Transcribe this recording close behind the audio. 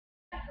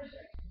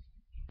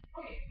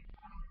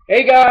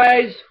Hey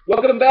guys,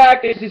 welcome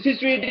back. This is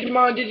History of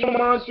Digimon, Digital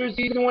Monsters,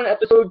 Season 1,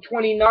 Episode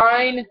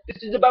 29.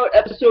 This is about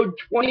Episode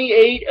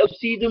 28 of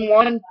Season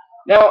 1.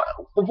 Now,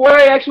 before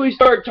I actually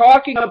start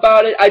talking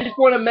about it, I just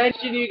want to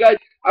mention to you guys,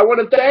 I want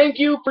to thank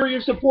you for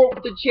your support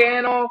with the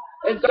channel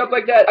and stuff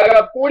like that. I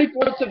got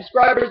 44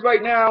 subscribers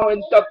right now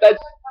and stuff.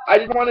 I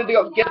just wanted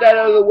to get that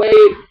out of the way.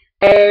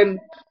 And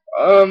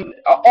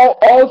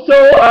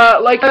also,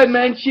 like I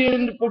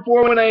mentioned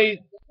before when I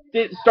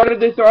started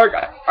this arc,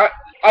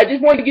 I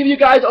just want to give you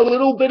guys a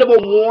little bit of a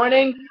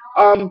warning.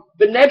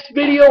 The next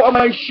video on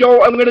my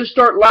show, I'm gonna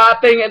start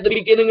laughing at the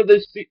beginning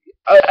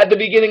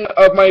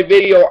of my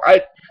video.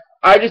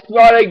 I just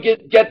thought I'd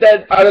get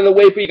that out of the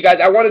way for you guys.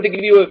 I wanted to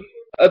give you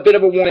a bit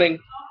of a warning.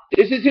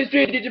 This is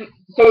History of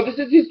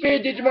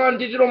Digimon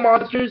Digital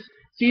Monsters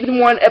Season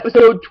 1,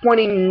 Episode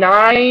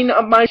 29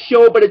 of my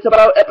show, but it's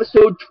about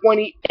Episode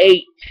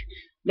 28.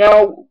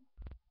 Now,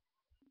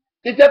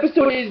 this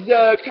episode is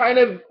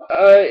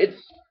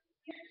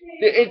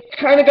it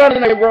kind of got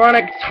an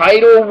ironic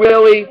title,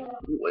 really.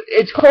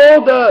 It's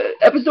called,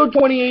 Episode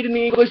 28 in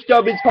the English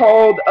dub is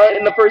called,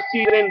 in the first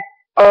season,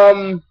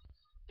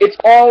 It's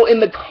All in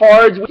the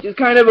Cards, which is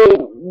kind of a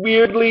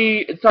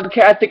weirdly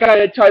sarcastic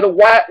kind of title.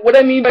 What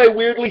I mean by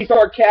weirdly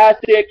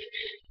sarcastic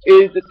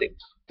is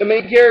the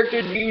main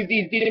characters use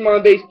these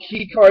Digimon-based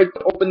key cards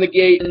to open the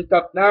gate and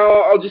stuff.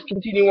 Now, I'll just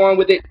continue on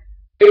with it.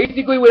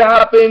 Basically, what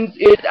happens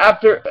is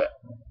at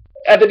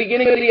the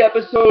beginning of the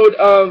episode,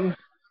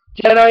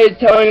 Jenai is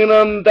telling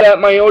them that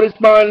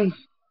Myotismon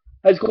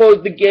has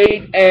closed the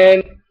gate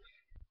and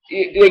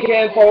they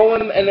can't follow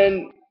him, and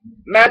then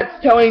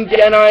Matt's telling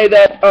Jenai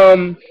that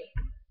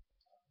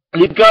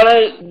you've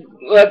gotta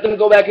let them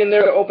go back in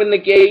there to open the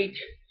gate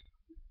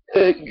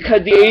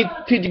because the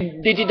 8th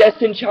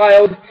Digidestined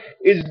child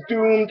is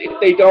doomed if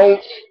they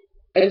don't,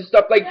 and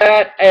stuff like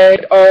that.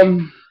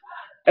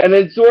 And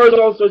then Zora's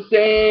also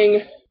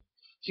saying,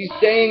 she's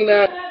saying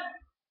that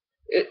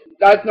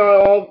that's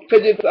not all,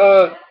 because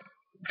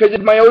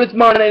if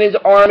Myotismon and his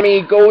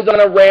army goes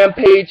on a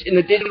rampage in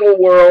the digital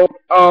world,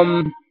 a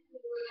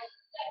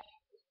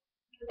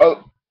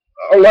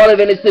lot of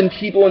innocent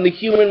people in the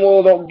human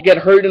world will get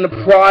hurt in the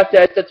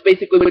process. That's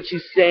basically what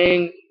she's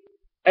saying.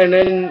 And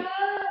then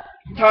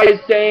Tai is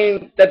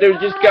saying that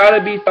there's just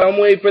gotta be some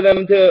way for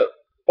them to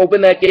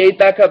open that gate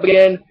back up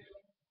again.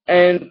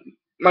 And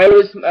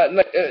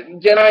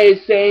Jenai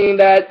is saying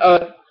that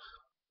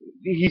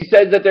he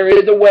says that there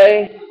is a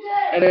way,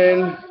 and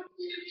then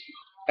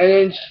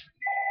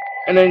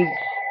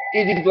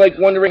Izzy's like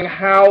wondering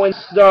how and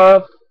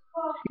stuff.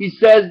 He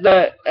says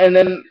that, and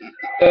then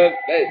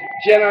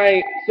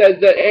Jenai says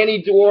that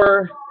any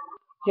door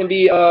can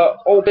be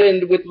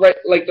opened with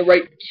the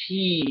right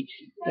key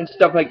and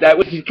stuff like that,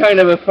 which is kind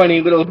of a funny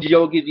little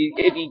joke if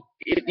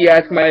you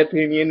ask my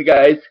opinion,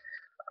 guys.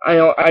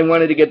 I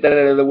wanted to get that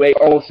out of the way.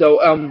 Also,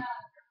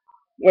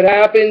 what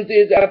happens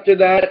is after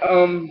that,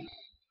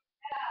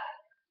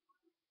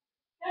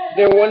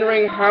 they're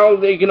wondering how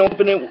they can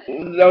open it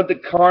without the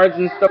cards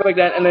and stuff like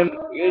that, and then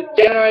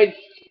Jenai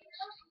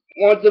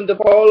wants them to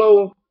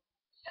follow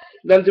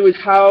them to his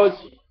house,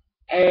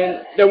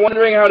 and they're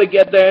wondering how to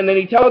get there, and then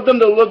he tells them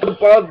to look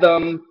above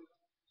them,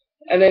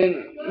 and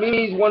then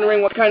Mimi's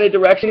wondering what kind of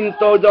directions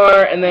those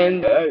are, and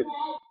then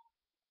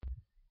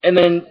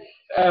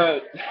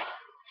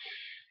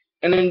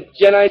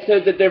Jenai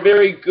says that they're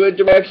very good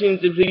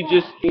directions if you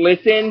just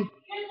listen.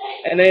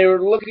 And they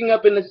were looking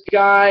up in the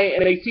sky,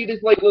 and they see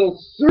this like little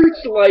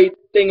searchlight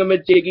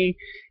thingamajiggy.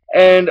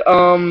 And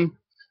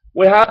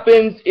what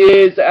happens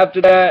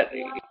after that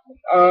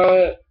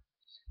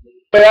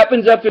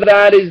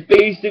is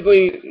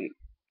basically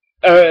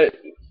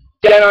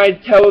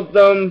Jenai tells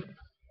them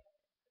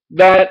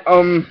that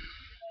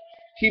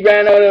he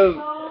ran out of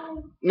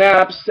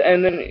maps,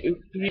 and then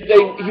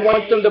he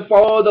wants them to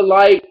follow the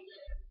light,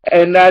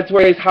 and that's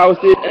where his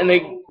house is, and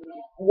they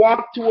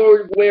walk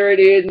toward where it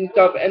is and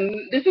stuff. And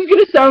this is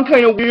gonna sound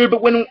kind of weird,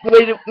 but when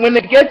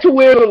they get to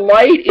where the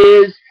light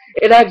is,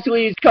 it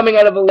actually is coming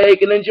out of a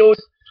lake. And then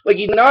Joe's like,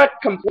 he's not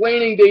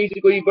complaining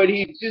basically, but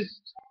he's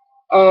just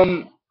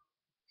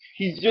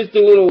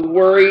a little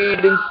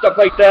worried and stuff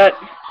like that.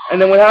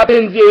 And then what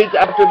happens is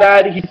after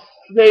that, he's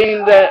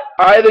saying that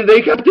either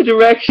they got the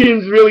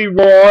directions really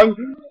wrong,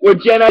 or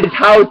Jenna's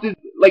house is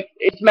like,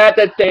 it's Matt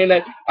that's saying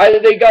that either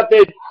they got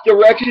the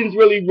directions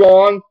really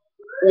wrong,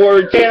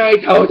 or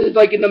Jenai's house is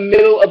like in the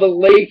middle of a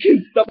lake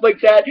and stuff like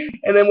that.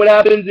 And then what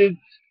happens is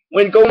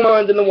when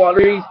Goemon's in the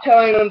water, he's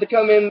telling them to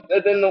come in,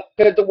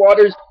 because the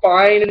water's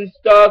fine and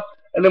stuff.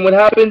 And then what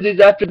happens is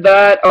after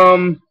that,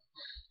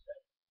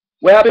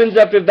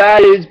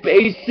 is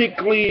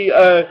basically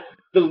the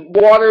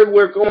water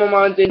where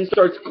Goemon's in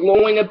starts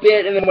glowing a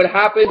bit. And then what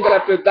happens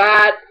after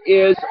that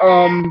is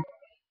the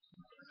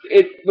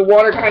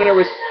water kind of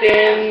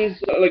rescinds,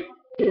 like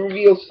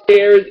reveals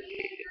stairs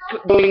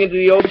going into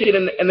the ocean,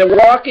 and they're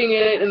walking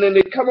in it, and then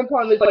they come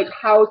upon this like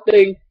house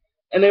thing,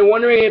 and they're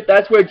wondering if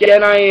that's where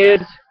Jenai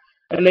is,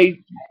 and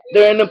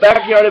they're in the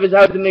backyard of his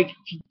house, and they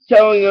keep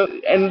telling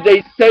him, and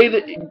they say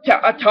that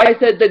Tai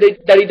said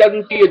that he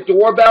doesn't see a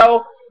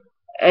doorbell,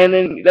 And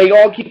then they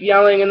all keep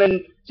yelling, and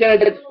then Jenna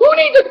says, "Who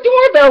needs a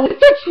doorbell with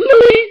such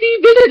noisy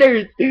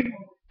visitors?"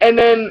 And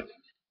then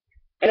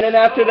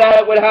after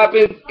that, what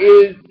happens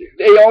is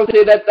they all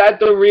say that that's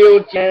the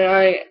real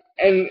Jedi,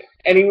 and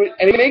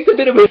he makes a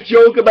bit of a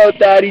joke about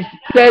that. He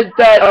says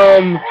that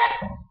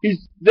he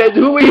says,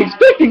 "Who are you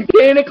expecting,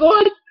 Santa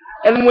Claus?"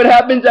 And then what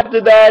happens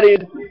after that is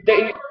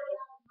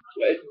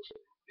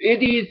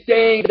Izzy is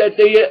saying that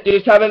they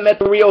just haven't met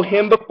the real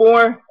him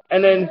before,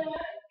 and then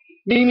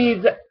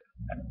Mimi's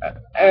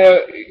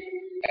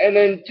and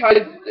then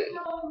Ty's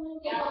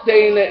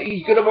saying that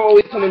he could have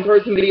always come in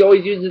person, but he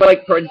always uses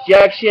like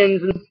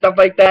projections and stuff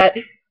like that.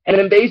 And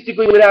then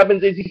basically what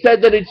happens is he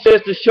said that it's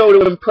just a show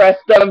to impress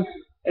them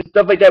and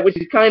stuff like that, which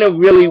is kind of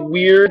really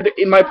weird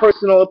in my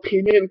personal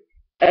opinion.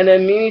 And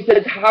then Mimi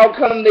says, how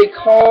come he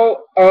calls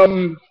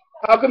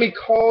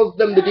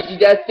them the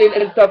Digidestined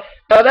and stuff?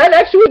 Now that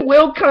actually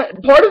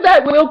part of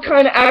that will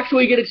kind of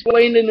actually get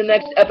explained in the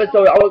next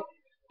episode.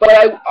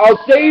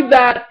 I'll save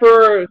that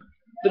for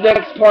the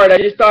next part. I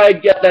just thought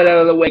I'd get that out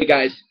of the way,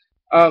 guys.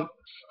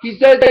 He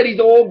said that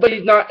he's old, but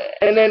he's not.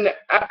 And then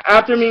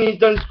after Mimi's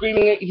done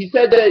screaming, he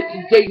said that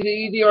he takes it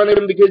easy on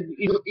him because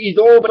he's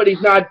old, but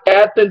he's not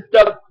deaf and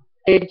stuff.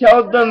 And he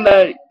tells them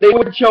that they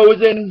were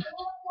chosen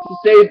to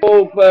save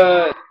both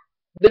the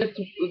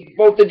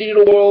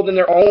digital world and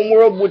their own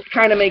world, which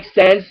kind of makes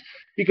sense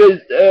because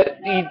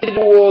the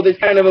digital world is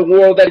kind of a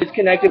world that is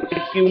connected with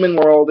the human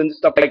world and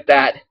stuff like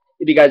that.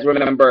 If you guys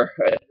remember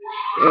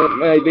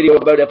my video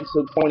about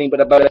episode 20,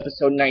 but about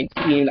episode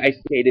 19, I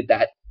stated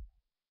that.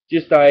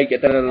 Just thought I'd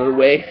get that out of the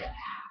way.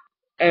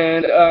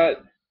 And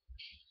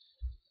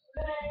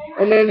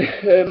then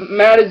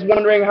Matt is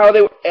wondering how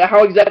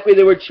exactly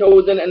they were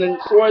chosen, and then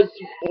Sora's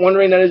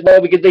wondering that as well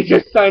because they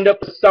just signed up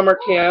for summer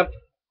camp.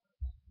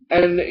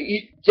 And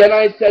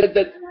Jedi said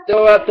that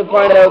they'll have to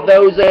find out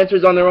those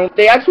answers on their own.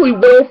 They actually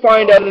will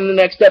find out in the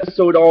next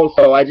episode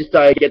also. I just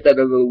thought I'd get that out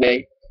of the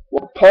way.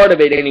 Well, part of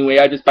it anyway.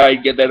 I just thought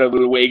I'd get that out of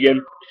the way again.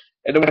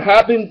 And then what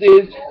happens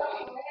is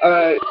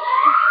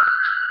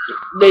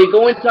they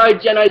go inside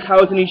Jedi's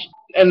house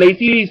and they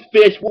see these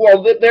fish.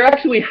 Well, they're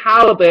actually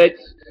halibuts.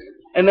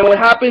 And then what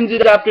happens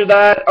is after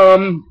that,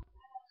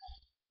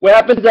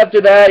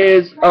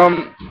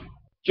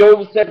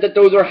 Joe said that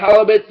those are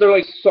halibuts. They're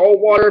like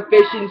saltwater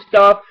fish and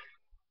stuff.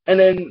 And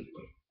then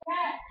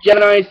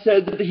Jedi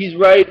says that he's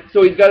right,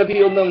 so he's got to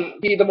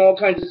feed them all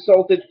kinds of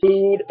salted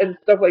food and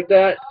stuff like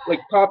that, like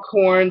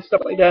popcorn,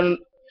 stuff like that, and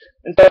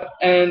stuff.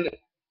 And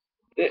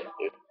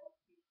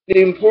the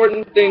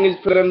important thing is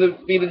for them to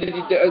feed the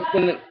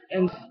Digidestined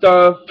and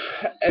stuff.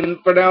 And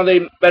for now, they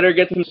better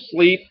get some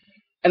sleep.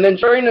 And then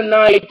during the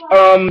night,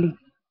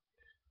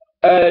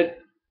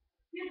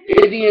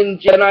 Izzy and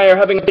Jedi are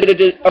having a bit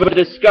of a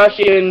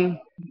discussion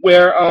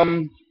where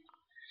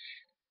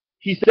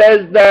he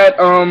says that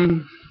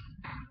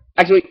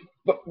actually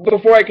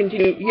before I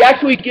continue, he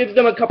actually gives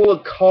them a couple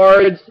of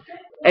cards,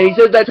 and he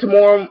says that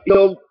tomorrow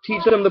he'll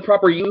teach them the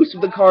proper use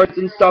of the cards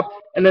and stuff.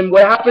 And then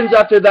what happens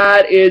after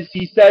that is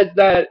he says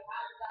that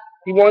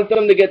he wants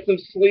them to get some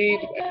sleep,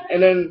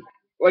 and then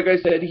like I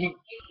said, he's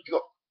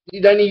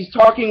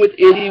talking with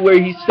Izzy where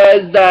he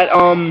says that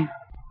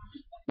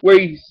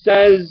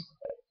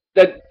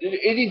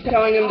Izzy's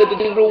telling him that the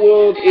digital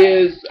world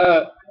is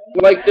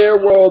like their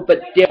world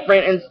but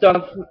different and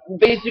stuff.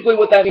 Basically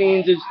what that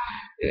means is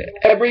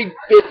every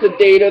bit of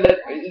data that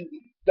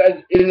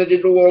is in the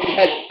digital world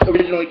had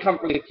originally come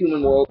from the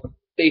human world,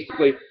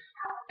 basically.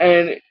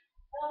 And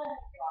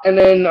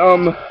then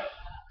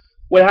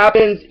what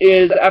happens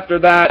after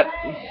that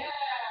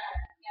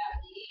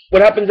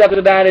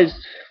is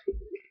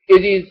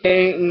Izzy's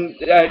saying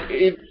that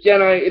if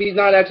he's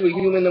not actually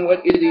human, then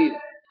what is he?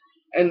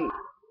 And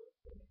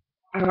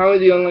how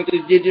is he unlike the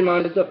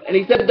Digimon and stuff? And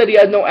he said that he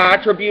has no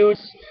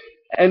attributes,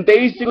 and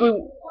basically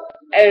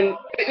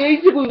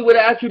what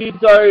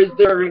attributes are is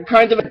there are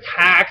kinds of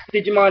attacks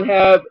Digimon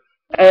have,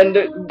 and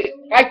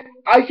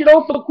I should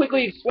also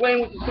quickly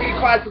explain what the three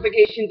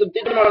classifications of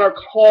Digimon are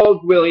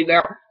called really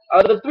now.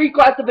 The three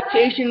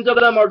classifications of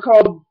them are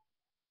called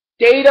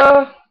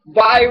Data,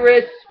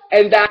 Virus,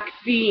 and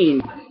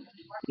Vaccine.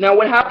 Now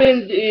what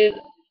happens is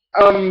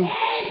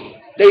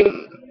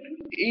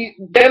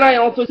then I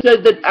also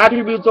said that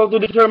attributes also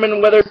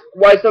determine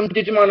why some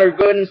Digimon are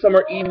good and some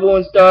are evil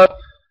and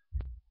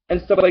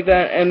stuff like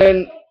that. And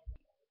then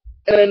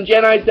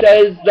Jedi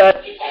says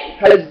that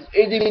has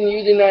Izzy been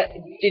using that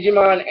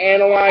Digimon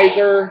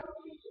analyzer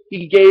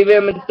he gave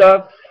him and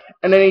stuff.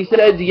 And then he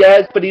says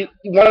yes, but he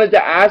wanted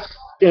to ask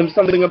him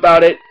something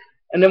about it.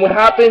 And then what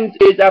happens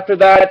is after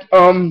that,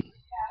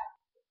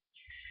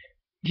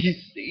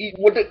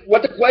 what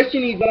the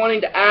question he's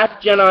wanting to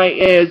ask Jedi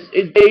is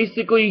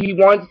basically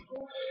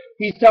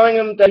he's telling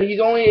him that he's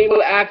only able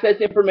to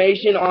access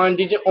information on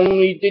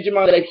only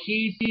Digimon that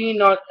he's seen,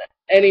 not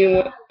any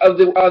of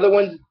the other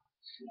ones,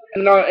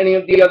 and not any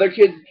of the other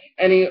kids,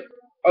 any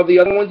of the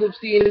other ones have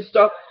seen and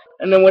stuff.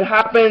 And then what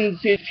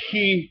happens is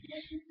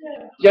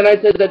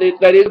Jedi says that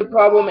is a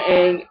problem,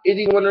 and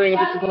Izzy's wondering if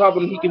it's a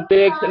problem he can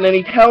fix. And then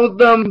he tells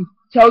them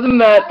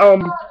that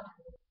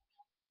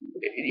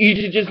you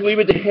should just leave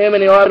it to him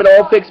and he'll have it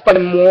all fixed by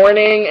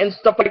morning and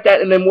stuff like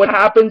that. And then what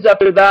happens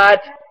after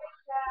that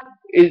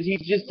is he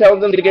just tells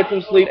them to get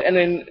some sleep, and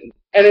in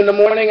the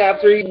morning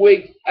after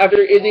Izzy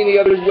and the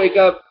others wake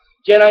up,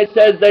 Jedi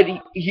says that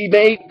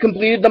he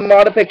completed the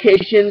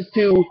modifications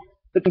to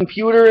the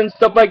computer and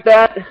stuff like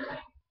that.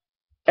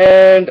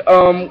 And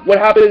what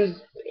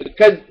happens,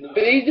 because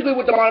basically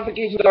what the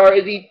modifications are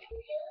is he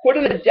put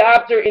an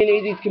adapter in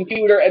Izzy's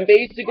computer, and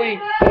basically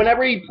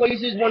whenever he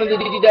places one of the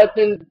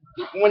Digidestined,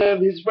 one of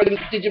his friend's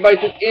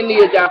Digivices in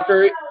the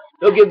adapter,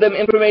 he'll give them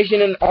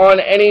information on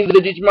any of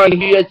the Digimon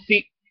he has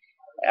seen,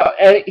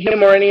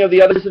 him or any of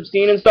the others have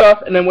seen and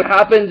stuff. And then what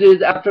happens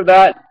is after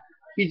that,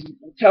 he's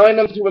telling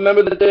them to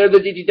remember that they're the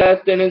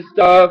Digidestined and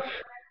stuff.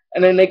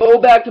 And then they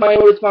go back to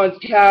Myotispon's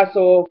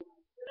castle.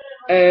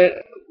 And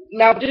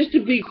now, just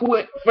to be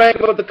frank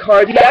about the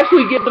cards, he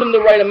actually gives them the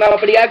right amount,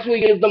 but he actually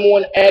gives them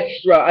one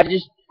extra. I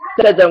just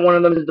said that one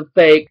of them is the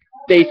fake,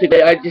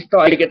 basically. I just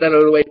thought I'd get that out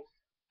of the way.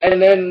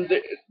 And then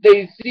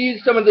they see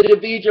some of the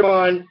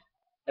Digimon,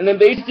 and then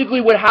basically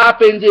what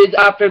happens is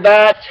after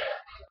that,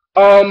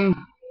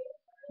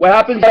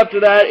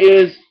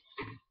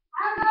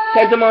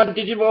 Tentamon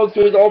digivolves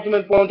to his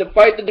ultimate form to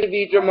fight the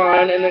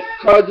Digimon, and it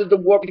causes the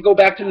warp to go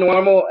back to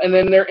normal, and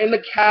then they're in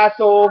the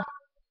castle,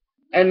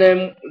 and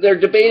then they're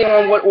debating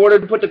on what order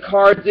to put the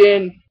cards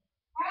in.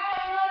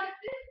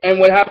 And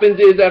what happens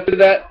is after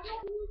that,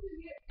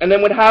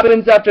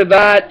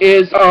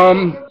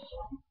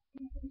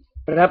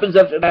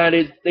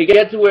 they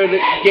get to where the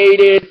gate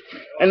is,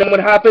 and then what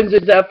happens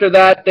is after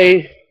that,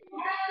 they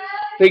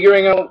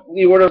figuring out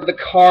the order of the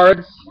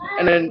cards,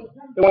 and then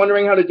they're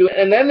wondering how to do it.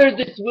 And then there's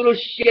this little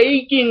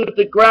shaking with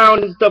the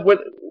ground and stuff,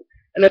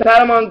 and then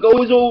Patamon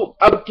goes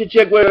out to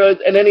check where it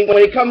is, and then when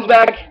he comes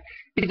back,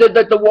 he said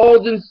that the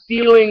walls and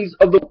ceilings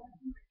of the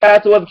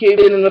castle have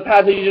caved in, and the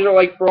passages are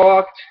like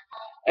blocked,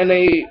 and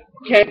they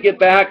can't get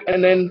back.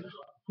 And then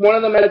one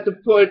of them has to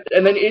put,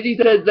 and then Izzy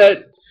says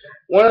that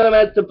one of them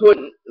has to put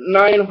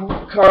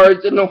 9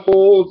 cards in the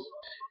holes,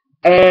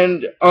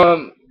 and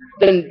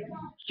then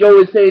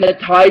Joe is saying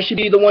that Ty should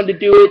be the one to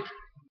do it,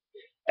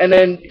 and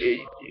then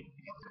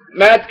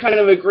Matt's kind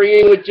of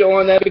agreeing with Joe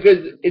on that, because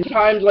in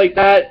times like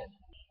that,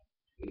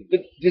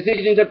 the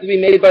decisions have to be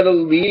made by the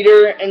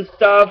leader and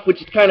stuff,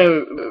 which is kind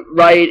of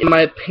right in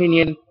my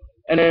opinion.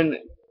 And then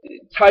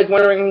Ty's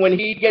wondering when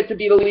he gets to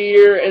be the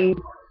leader, and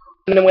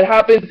then what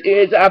happens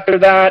is after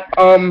that,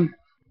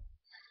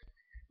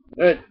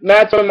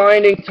 Matt's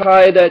reminding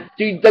Ty that,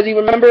 does he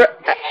remember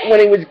when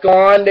he was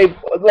gone? They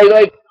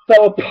like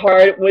fell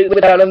apart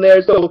without him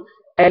there. So,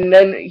 and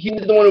then he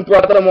was the one who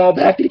brought them all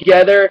back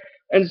together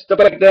and stuff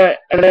like that.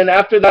 And then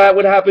after that,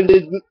 what happens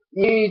is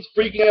Mimi's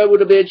freaking out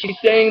with a bit. She's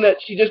saying that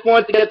she just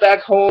wants to get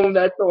back home,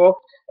 that's all.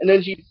 And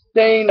then she's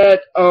saying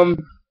that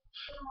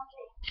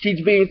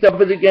she's being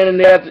selfish again,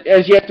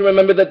 and she has to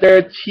remember that they're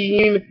a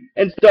team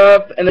and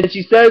stuff. And then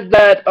she says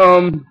that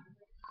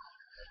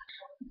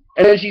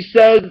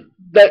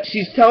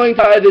she's telling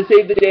Ty to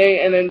save the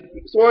day, and then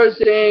Sora's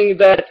saying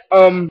that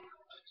Ken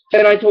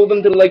and I told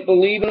them to like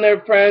believe in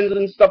their friends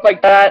and stuff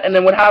like that. And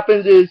then what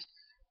happens is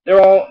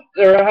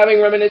they're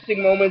having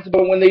reminiscing moments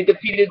about when they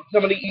defeated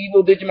some of the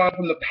evil Digimon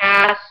from the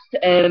past,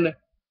 and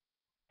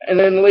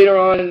then later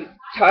on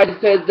Ty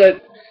says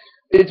that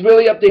it's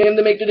really up to him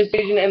to make the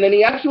decision, and then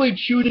he actually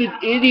chooses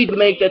Izzy to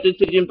make that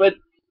decision. But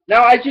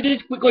now I should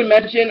just quickly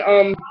mention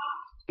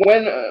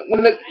when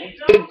the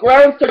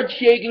ground starts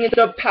shaking and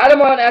stuff,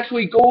 Patamon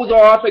actually goes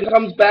off and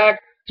comes back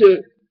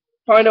to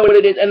find out what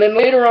it is, and then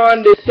later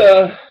on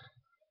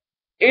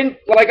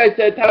like I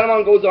said,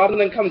 Patamon goes off and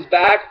then comes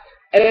back.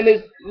 And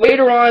then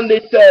later on,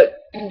 this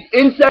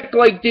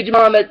insect-like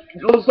Digimon that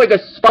looks like a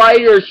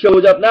spider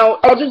shows up. Now,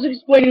 I'll just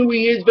explain who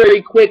he is very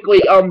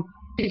quickly.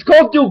 He's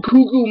called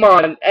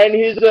Dokugumon, and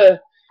he's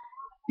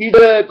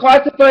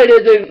classified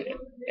as an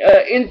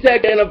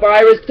insect and a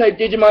virus-type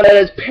Digimon that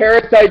has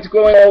parasites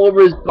growing all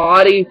over his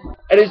body.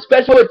 And his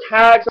special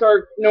attacks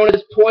are known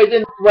as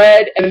Poison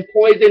Thread and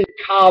Poison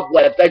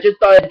Cobwebs. I just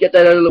thought I'd get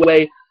that out of the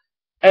way.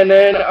 And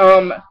then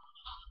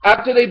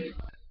after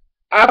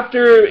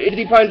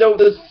Izzy finds out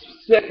the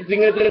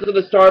significance of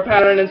the star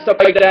pattern and stuff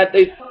like that,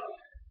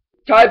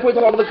 Ty puts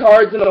all the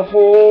cards in the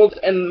holes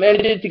and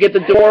manages to get the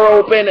door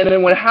open. And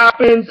then what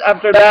happens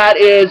after that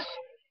is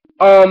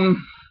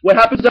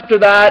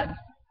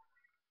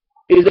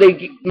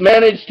they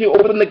manage to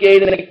open the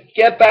gate and they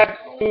get back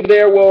to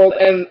their world,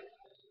 and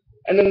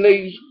then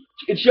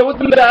it shows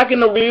them back in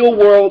the real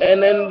world,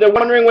 and then they're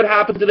wondering what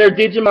happened to their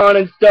Digimon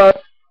and stuff.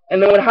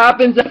 And then what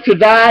happens after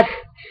that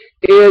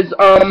is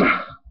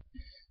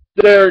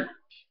they're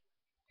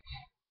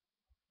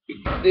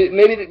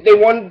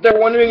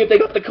wondering if they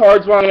got the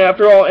cards wrong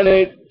after all, and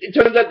it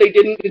turns out they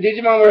didn't. The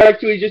Digimon were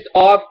actually just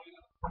off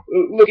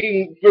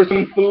looking for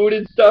some food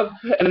and stuff,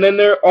 and then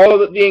they're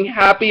all being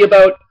happy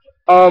about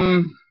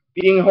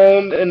being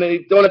home, and they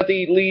don't have to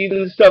eat leaves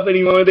and stuff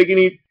anymore. They can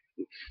eat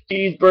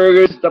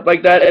cheeseburgers, stuff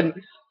like that. And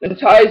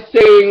Ty's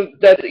saying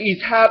that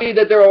he's happy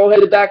that they're all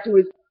headed back to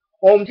his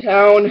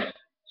hometown,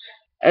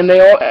 and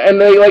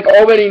they like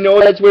already know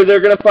that's where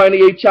they're gonna find the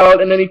 8th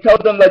child, and then he tells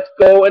them let's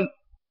go, and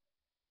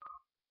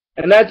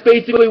that's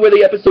basically where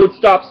the episode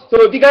stops.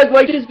 So if you guys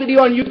like this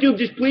video on YouTube,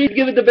 just please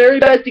give it the very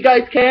best you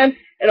guys can,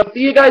 and I'll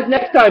see you guys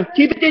next time.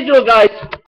 Keep it digital, guys.